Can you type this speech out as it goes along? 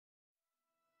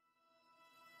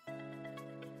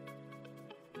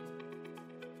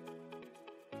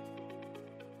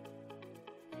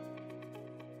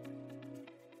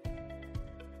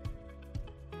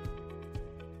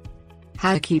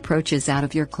How to keep roaches out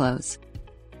of your clothes.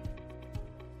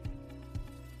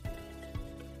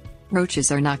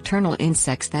 Roaches are nocturnal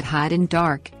insects that hide in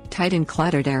dark, tight and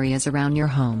cluttered areas around your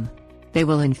home. They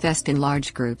will infest in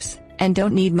large groups, and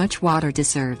don't need much water to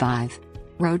survive.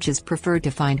 Roaches prefer to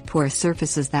find porous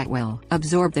surfaces that will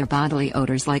absorb their bodily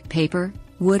odors like paper,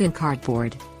 wood and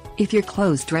cardboard. If your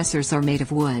clothes dressers are made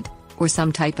of wood, or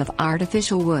some type of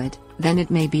artificial wood, then it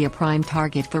may be a prime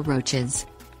target for roaches.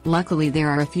 Luckily there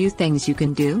are a few things you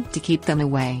can do to keep them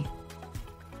away.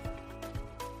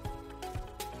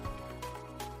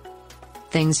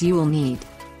 Things you will need: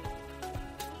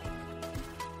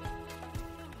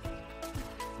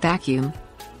 vacuum,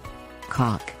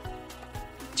 caulk,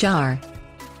 jar,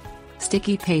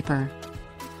 sticky paper,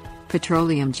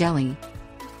 petroleum jelly,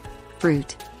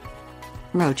 fruit,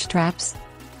 roach traps.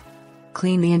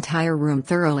 Clean the entire room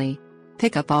thoroughly.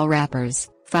 Pick up all wrappers,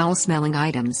 foul-smelling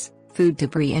items, food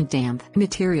debris and damp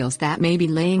materials that may be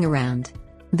laying around.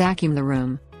 Vacuum the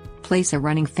room. Place a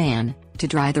running fan to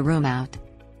dry the room out.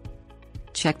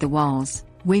 Check the walls,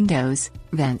 windows,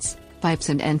 vents, pipes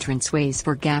and entranceways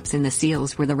for gaps in the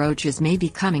seals where the roaches may be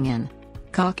coming in.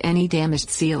 Caulk any damaged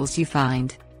seals you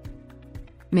find.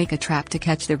 Make a trap to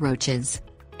catch the roaches.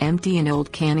 Empty an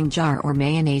old canning jar or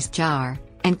mayonnaise jar,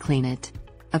 and clean it.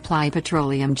 Apply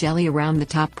petroleum jelly around the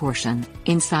top portion,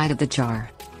 inside of the jar.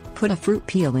 Put a fruit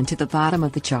peel into the bottom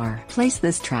of the jar. Place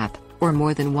this trap, or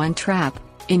more than one trap,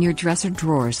 in your dresser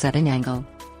drawers at an angle.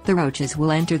 The roaches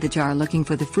will enter the jar looking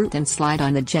for the fruit and slide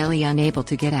on the jelly unable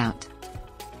to get out.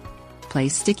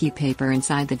 Place sticky paper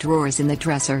inside the drawers in the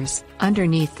dressers,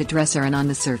 underneath the dresser and on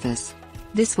the surface.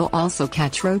 This will also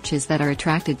catch roaches that are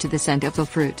attracted to the scent of the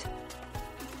fruit.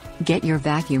 Get your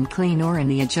vacuum cleaner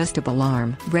and the adjustable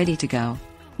arm ready to go.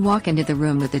 Walk into the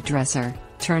room with the dresser,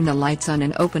 turn the lights on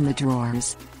and open the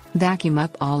drawers. Vacuum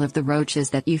up all of the roaches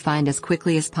that you find as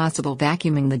quickly as possible,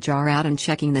 vacuuming the jar out and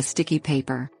checking the sticky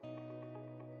paper.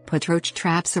 Put roach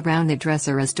traps around the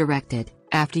dresser as directed,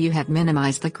 after you have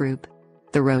minimized the group.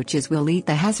 The roaches will eat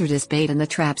the hazardous bait and the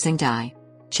traps and die.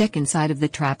 Check inside of the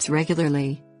traps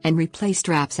regularly, and replace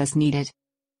traps as needed.